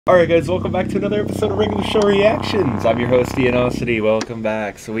Alright guys, welcome back to another episode of Regular Show Reactions. I'm your host, Ianocity. Welcome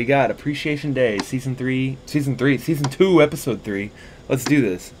back. So we got Appreciation Day, Season 2, Episode 3. Let's do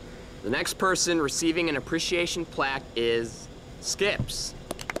this. The next person receiving an appreciation plaque is Skips.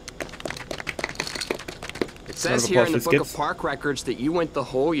 It says here in the Book of Park Records that you went the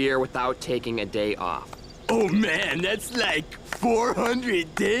whole year without taking a day off. Oh man, that's like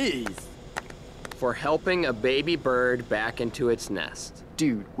 400 days. For helping a baby bird back into its nest.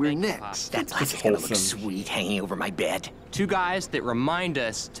 Dude, we're next. That plaque's gonna look sweet hanging over my bed. Two guys that remind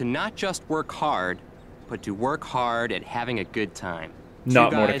us to not just work hard, but to work hard at having a good time.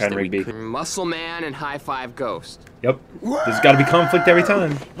 Not Mordecai and Rigby. Muscle Man and High Five Ghost. Yep. There's gotta be conflict every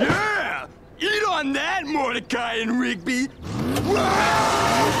time. Yeah! Eat on that, Mordecai and Rigby! Doing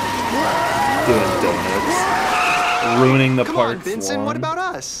donuts. Ruining the Come parts. on, Vincent, what about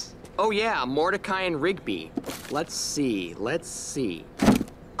us? Oh yeah, Mordecai and Rigby. Let's see.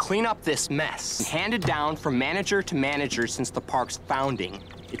 Clean up this mess. Handed down from manager to manager since the park's founding.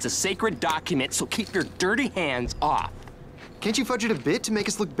 It's a sacred document, so keep your dirty hands off. Can't you fudge it a bit to make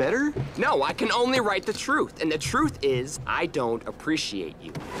us look better? No, I can only write the truth, and the truth is, I don't appreciate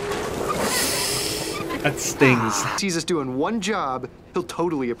you. That stings. Sees us doing one job, he'll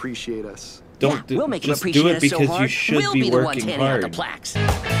totally appreciate us. Don't do We'll make him just appreciate do it us so because hard, you should we'll be be the ones working handing out the hard. plaques.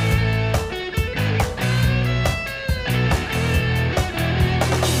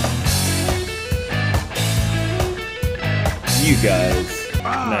 You guys.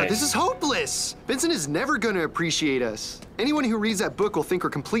 Nice. This is hopeless. Vincent is never gonna appreciate us. Anyone who reads that book will think we're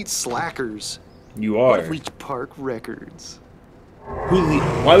complete slackers. You What are. if we Park Records?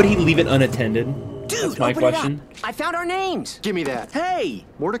 Why would he leave it unattended? Dude, That's my open question. it up. I found our names. Give me that. Hey!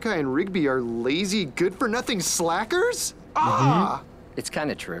 Mordecai and Rigby are lazy, good-for-nothing slackers? It's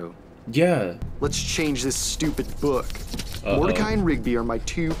kind of true. Yeah. Let's change this stupid book. Uh-oh. Mordecai and Rigby are my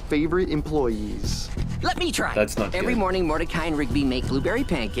two favorite employees. Let me try. That's not Every good. morning, Mordecai and Rigby make blueberry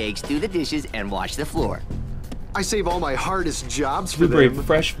pancakes, do the dishes, and wash the floor. I save all my hardest jobs for them.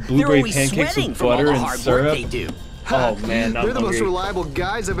 Fresh They're blueberry always pancakes sweating with from all butter the and hard syrup. work they do. Oh man, I'm They're the most hungry. reliable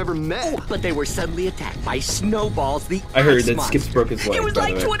guys I've ever met. But they were suddenly attacked by snowballs, the I heard ice that monster. Skips broke his leg, It was by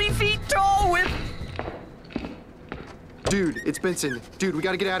like the way. 20 feet tall with... Dude, it's Benson. Dude, we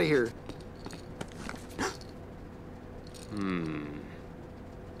gotta get out of here.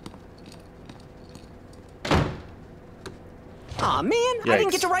 Aw, man, I didn't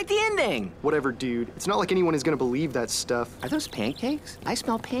Yikes. get to write the ending. Whatever, dude. It's not like anyone is gonna believe that stuff. Are those pancakes? I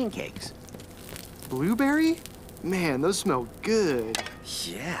smell pancakes. Blueberry? Man, those smell good.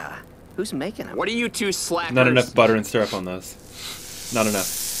 Yeah. Who's making them? What are you two slackers? Not enough butter and syrup on those. Not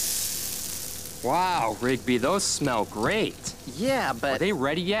enough. Wow, Rigby, those smell great. Yeah, Are but... they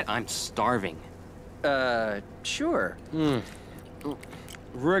ready yet? I'm starving. Sure.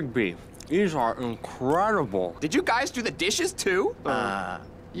 Rigby, these are incredible. Did you guys do the dishes too?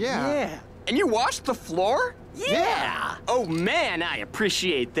 Yeah. And you washed the floor? Yeah. Oh man, I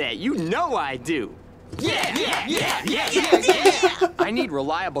appreciate that. You know I do. Yeah. I need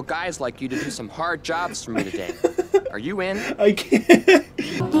reliable guys like you to do some hard jobs for me today. Are you in? I can't.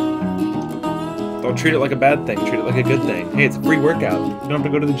 Don't treat it like a bad thing. Treat it like a good thing. Hey, it's a free workout. You don't have to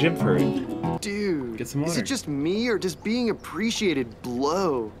go to the gym for it. Dude, Get some is water. it just me or does being appreciated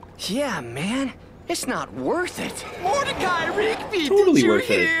blow? Yeah, man. It's not worth it. Mordecai Rigby, Totally did you worth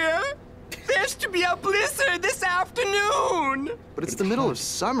it. hear? There's to be a blizzard this afternoon. But it's the middle of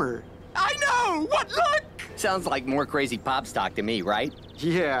summer. I know. What luck? Sounds like more crazy pop stock to me, right?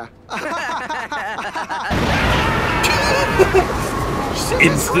 Yeah.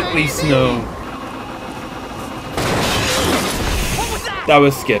 Instantly snow. That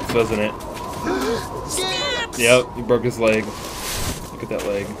was Skips, wasn't it? Yep, he broke his leg. Look at that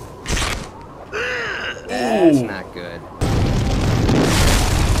leg. That's Ooh. not good.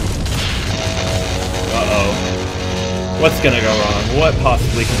 Uh-oh. What's gonna go wrong? What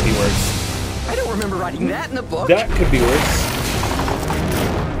possibly could be worse? I don't remember writing that in the book. That could be worse.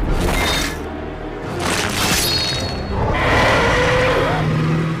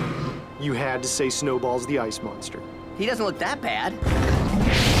 You had to say Snowball's the ice monster. He doesn't look that bad.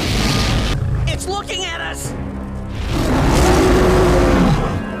 It's looking at us!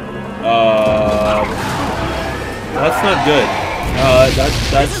 That's not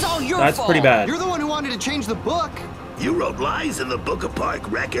good. This is all your that's fault. pretty bad. You're the one who wanted to change the book. You wrote lies in the Book of Park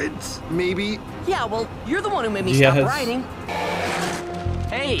Records? Maybe. Yeah, well, you're the one who made me Yes. stop writing.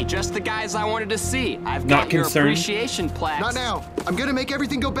 Hey, just the guys I wanted to see. I've Not got your concerned. appreciation plaques. Not now. I'm gonna make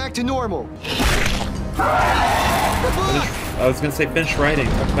everything go back to normal. I was gonna say finish writing.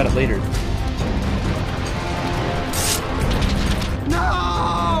 Talk about it later.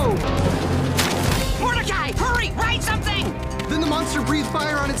 No!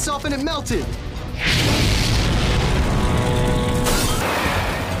 itself and it melted.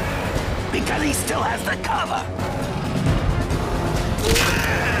 Because he still has the cover.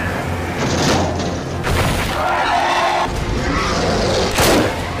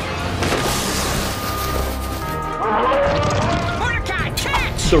 Mordecai,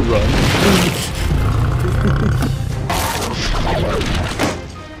 catch! The run.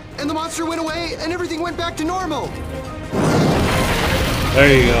 And the monster went away and everything went back to normal.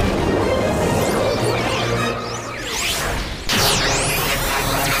 There you go.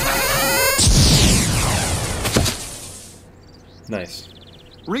 Nice.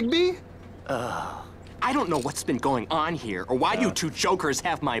 Rigby? I don't know what's been going on here or why you two jokers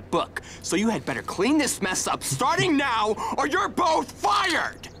have my book. So you had better clean this mess up starting now or you're both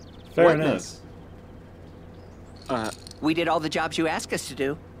fired! Fair enough. We did all the jobs you asked us to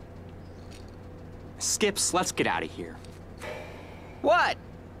do. Skips, let's get out of here. What?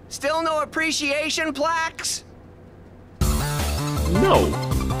 Still no appreciation plaques? No,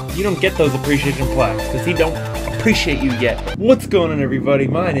 you don't get those appreciation plaques because he don't appreciate you yet. What's going on, everybody?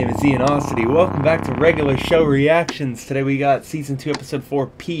 My name is Ianocity. Welcome back to regular show reactions. Today we got season 2, episode 4,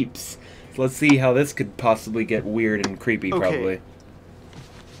 Peeps. So let's see how this could possibly get weird and creepy. Okay. Probably.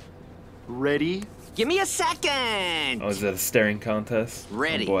 Ready? Give me a second. Oh, is that a staring contest?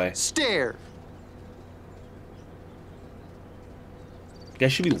 Ready. Oh boy, Stare. you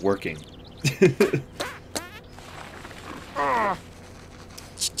guys should be working.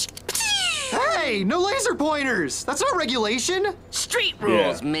 Hey, no laser pointers! That's not regulation! Street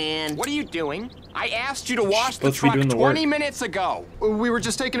rules, Yeah. man. What are you doing? I asked you to wash the Supposed to be truck doing the 20 work. minutes ago. We were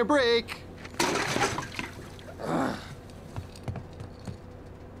just taking a break.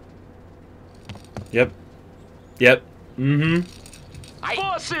 Yep. Yep. Mm-hmm.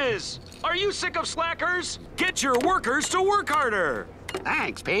 Bosses! Are you sick of slackers? Get your workers to work harder!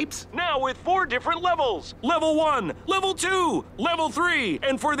 Thanks, Peeps. Now with 4 different levels. Level 1, Level 2, Level 3,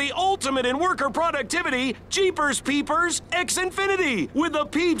 and for the ultimate in worker productivity, Jeepers Peepers X Infinity with a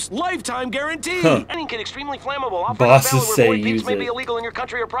PEEPS lifetime guarantee. Huh. Any can extremely flammable. Offer Bosses not valid say where void use PEEPS may be it. illegal in your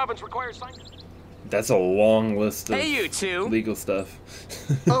country or province. Requires sign. That's a long list of Hey, you two. legal stuff.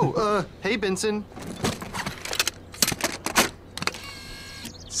 Oh, hey, Benson.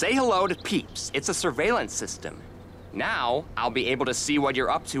 Say hello to PEEPS. It's a surveillance system. Now, I'll be able to see what you're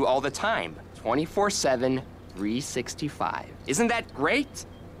up to all the time. 24/7, 365. Isn't that great?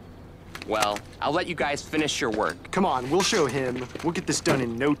 Well, I'll let you guys finish your work. Come on, we'll show him. We'll get this done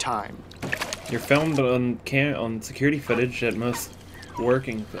in no time. You're filmed on security footage at most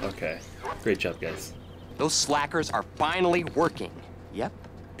working. Okay, great job, guys. Those slackers are finally working. Yep,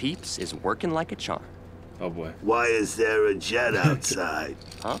 PEEPS is working like a charm. Oh boy, Why is there a jet outside?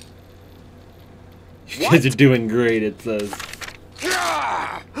 Huh? you guys are doing great. It says.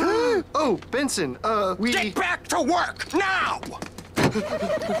 Oh, Benson, we... Get back to work, now!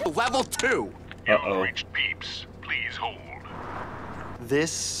 Level 2. Uh-oh. PEEPS. Please hold.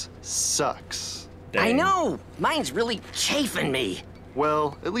 This sucks. I Dang. know. Mine's really chafing me.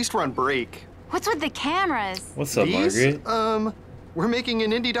 Well, at least we're on break. What's with the cameras? What's up, These? Margaret? We're making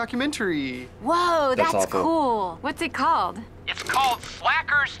an indie documentary. Whoa, That's that's awful. cool. What's it called? It's called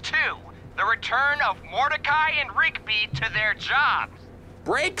Slackers 2. The return of Mordecai and Rigby to their jobs.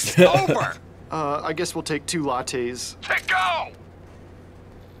 Break's over. I guess we'll take 2 lattes. To go!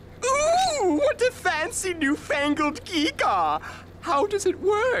 Ooh, what a fancy newfangled geeker! How does it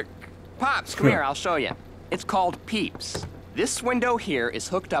work? Pops, come here, I'll show you. It's called PEEPS. This window here is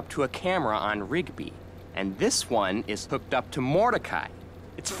hooked up to a camera on Rigby, and this one is hooked up to Mordecai.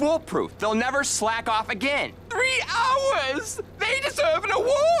 It's foolproof. They'll never slack off again. 3 hours! They deserve an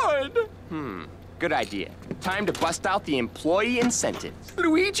award! Good idea. Time to bust out the employee incentives.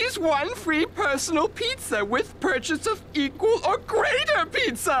 Luigi's 1 free personal pizza with purchase of equal or greater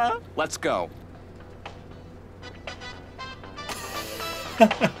pizza. Let's go.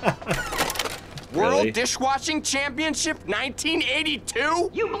 World Really? Dishwashing Championship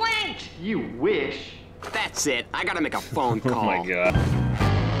 1982? You blinked! You wish. That's it. I gotta make a phone call. Oh my god.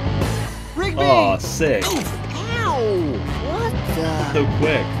 Rigby! Oh, sick. Ow! What the? So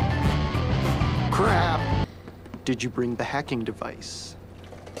quick. Crap. Did you bring the hacking device?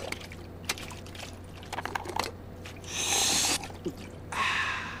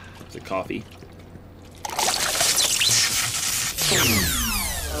 Is it coffee?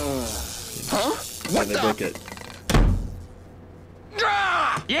 Huh? Yeah, What they the? broke it.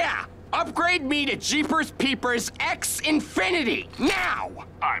 Ah! Yeah! Upgrade me to Jeepers Peepers X Infinity, now!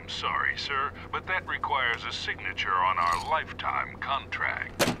 I'm sorry, sir, but that requires a signature on our lifetime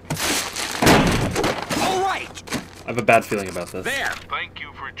contract. All right! have a bad feeling about this. There! Thank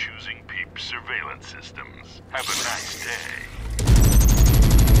you for choosing PEEPS surveillance systems. Have a nice day.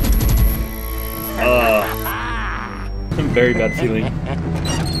 Very bad feeling.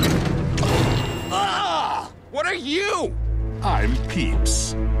 What are you? I'm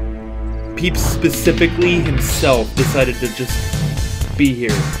PEEPS. PEEPS specifically himself decided to just be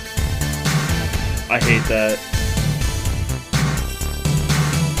here. I hate that.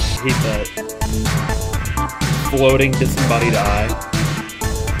 I hate that. Floating disembodied eye.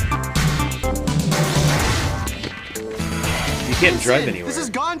 You can't drive anywhere. This has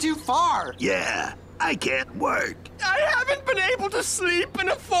gone too far. Yeah, I can't work. I haven't been able to sleep in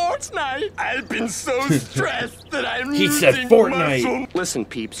a fortnight. I've been so stressed that I'm He said losing Fortnite. muscle. Listen,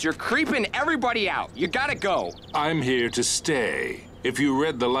 Peeps, you're creeping everybody out. You gotta go. I'm here to stay. If you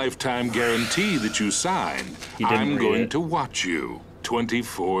read the lifetime guarantee that you signed, He didn't I'm read going it. to watch you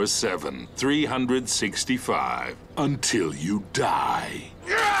 24/7, 365 until you die.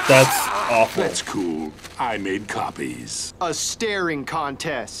 That's awful. That's cool. I made copies. A staring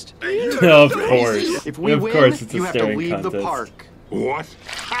contest. Of course. If we of win, course it's a you have to staring leave the contest. park. What?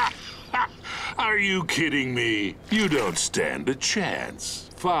 Are you kidding me? You don't stand a chance.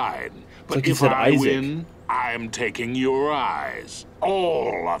 Fine. But like you if said, I Isaac. win, I'm taking your eyes.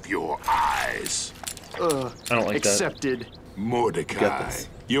 All of your eyes. I don't like Accepted. Mordecai, this.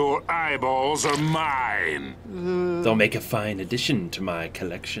 your eyeballs are mine. that. They'll make a fine addition to my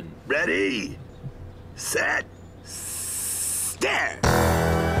collection. Ready, set, stare.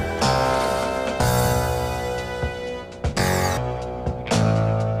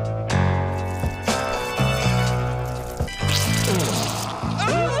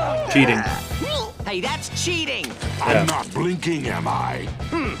 Cheating. Hey, that's cheating! I'm not blinking, am I?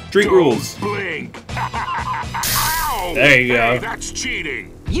 Street rules. Blink. Ow! There you go. Hey, that's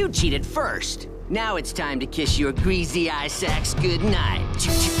cheating. You cheated first. Now it's time to kiss your greasy eye sacks goodnight.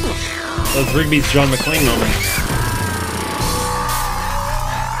 Those Rigby's John McClane moments.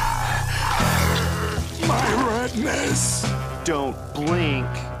 My redness. Don't blink.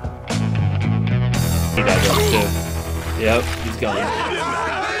 He died up too. Yep, he's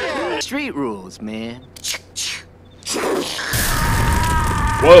gone. Street rules, man.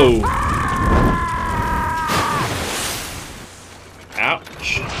 Whoa.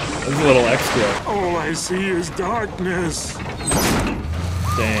 Ouch. That was a little extra. All I see is darkness.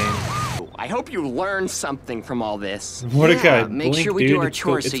 Dang. I hope you learned something from all this. Mordecai, Make blink, sure we dude. do our It's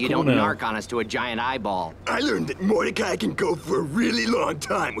chores so it's you cool don't now. narc on us to a giant eyeball. I learned that Mordecai can go for a really long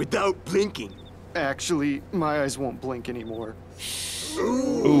time without blinking. Actually, my eyes won't blink anymore.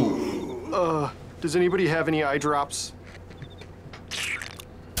 Ooh. Does anybody have any eye drops?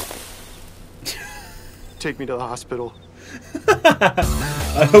 Take me to the hospital.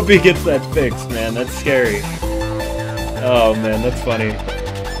 I hope he gets that fixed, man. That's scary. Oh, man, that's funny.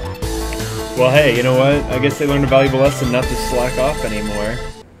 Well, hey, you know what? I guess they learned a valuable lesson not to slack off anymore.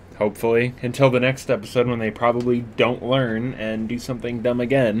 Hopefully. Until the next episode when they probably don't learn and do something dumb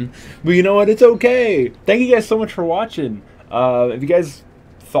again. But you know what? It's okay. Thank you guys so much for watching. If you guys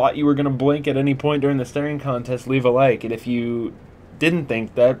thought you were going to blink at any point during the staring contest, leave a like. And if you didn't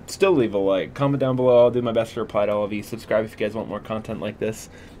think that, still leave a like. Comment down below. I'll do my best to reply to all of you. Subscribe if you guys want more content like this.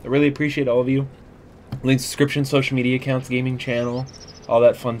 I really appreciate all of you. Links, description, social media accounts, gaming channel, all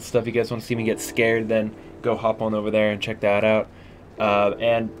that fun stuff. If you guys want to see me get scared, then go hop on over there and check that out.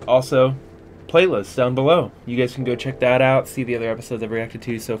 And also, playlists down below. You guys can go check that out, see the other episodes I've reacted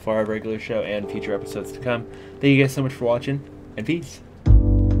to so far, regular show, and future episodes to come. Thank you guys so much for watching, and peace.